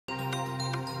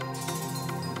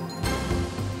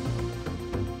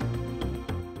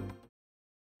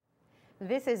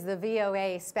This is the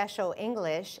VOA Special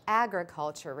English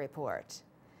Agriculture Report.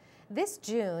 This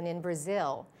June in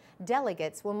Brazil,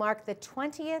 delegates will mark the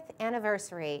 20th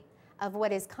anniversary of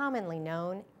what is commonly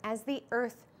known as the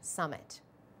Earth Summit.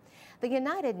 The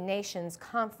United Nations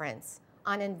Conference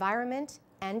on Environment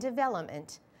and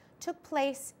Development took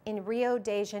place in Rio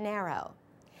de Janeiro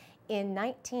in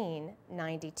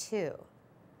 1992.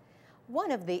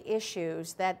 One of the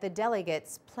issues that the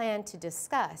delegates plan to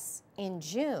discuss in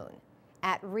June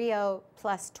at Rio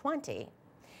 +20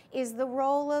 is the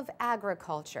role of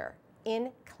agriculture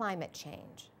in climate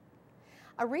change.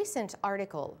 A recent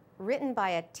article written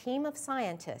by a team of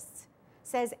scientists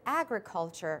says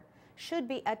agriculture should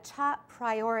be a top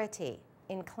priority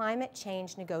in climate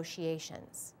change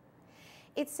negotiations.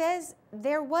 It says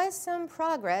there was some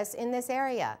progress in this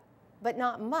area, but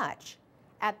not much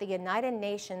at the United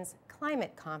Nations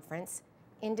Climate Conference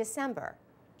in December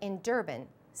in Durban,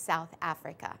 South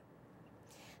Africa.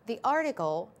 The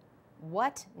article,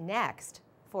 What Next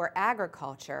for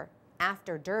Agriculture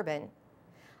After Durban,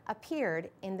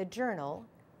 appeared in the journal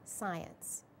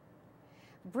Science.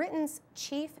 Britain's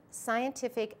chief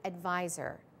scientific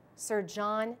advisor, Sir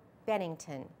John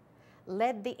Beddington,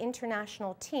 led the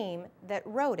international team that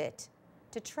wrote it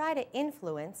to try to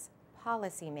influence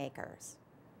policymakers.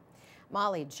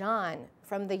 Molly John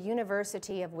from the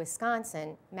University of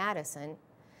Wisconsin-Madison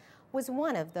was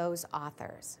one of those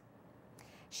authors.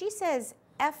 She says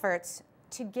efforts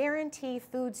to guarantee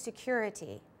food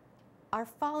security are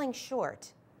falling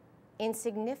short in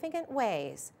significant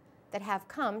ways that have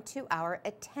come to our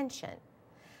attention,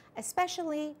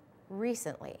 especially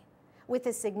recently with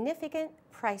the significant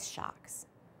price shocks.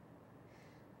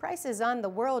 Prices on the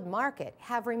world market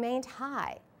have remained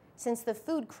high since the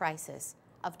food crisis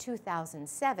of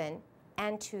 2007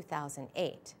 and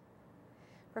 2008.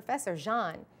 Professor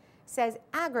Jean says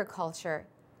agriculture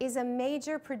is a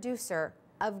major producer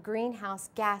of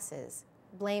greenhouse gases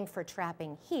blamed for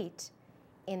trapping heat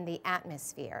in the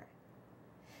atmosphere.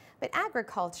 But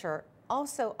agriculture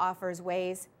also offers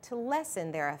ways to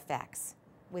lessen their effects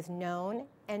with known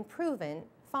and proven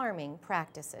farming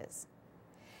practices.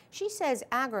 She says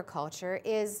agriculture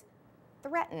is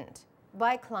threatened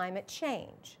by climate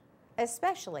change,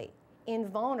 especially in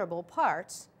vulnerable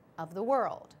parts of the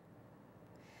world.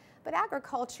 But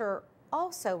agriculture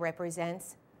also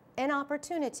represents an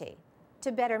opportunity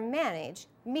to better manage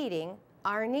meeting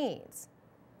our needs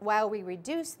while we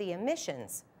reduce the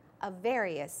emissions of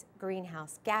various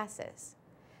greenhouse gases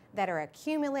that are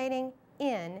accumulating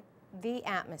in the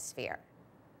atmosphere.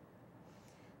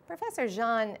 Professor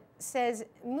Jean says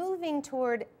moving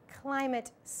toward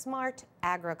climate-smart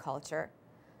agriculture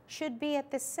should be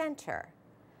at the center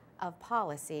of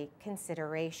policy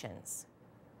considerations.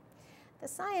 The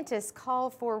scientists call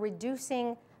for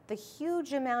reducing the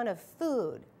huge amount of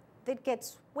food that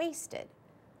gets wasted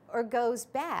or goes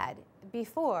bad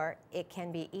before it can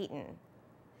be eaten.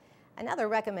 Another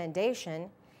recommendation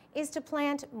is to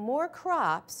plant more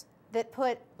crops that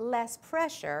put less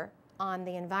pressure on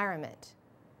the environment.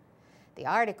 The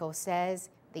article says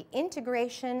the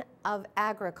integration of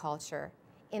agriculture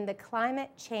in the climate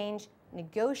change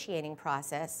negotiating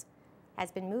process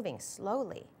has been moving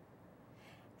slowly.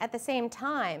 At the same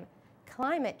time,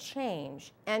 climate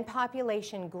change and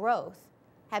population growth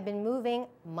have been moving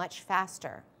much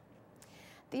faster.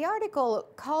 The article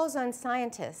calls on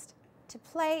scientists to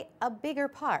play a bigger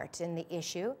part in the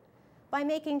issue by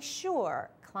making sure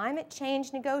climate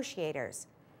change negotiators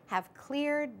have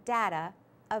clear data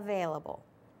available.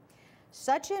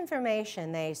 Such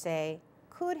information, they say,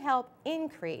 could help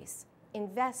increase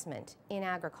investment in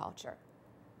agriculture.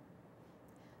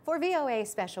 For VOA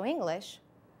Special English,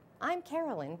 I'm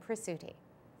Carolyn Prisuti.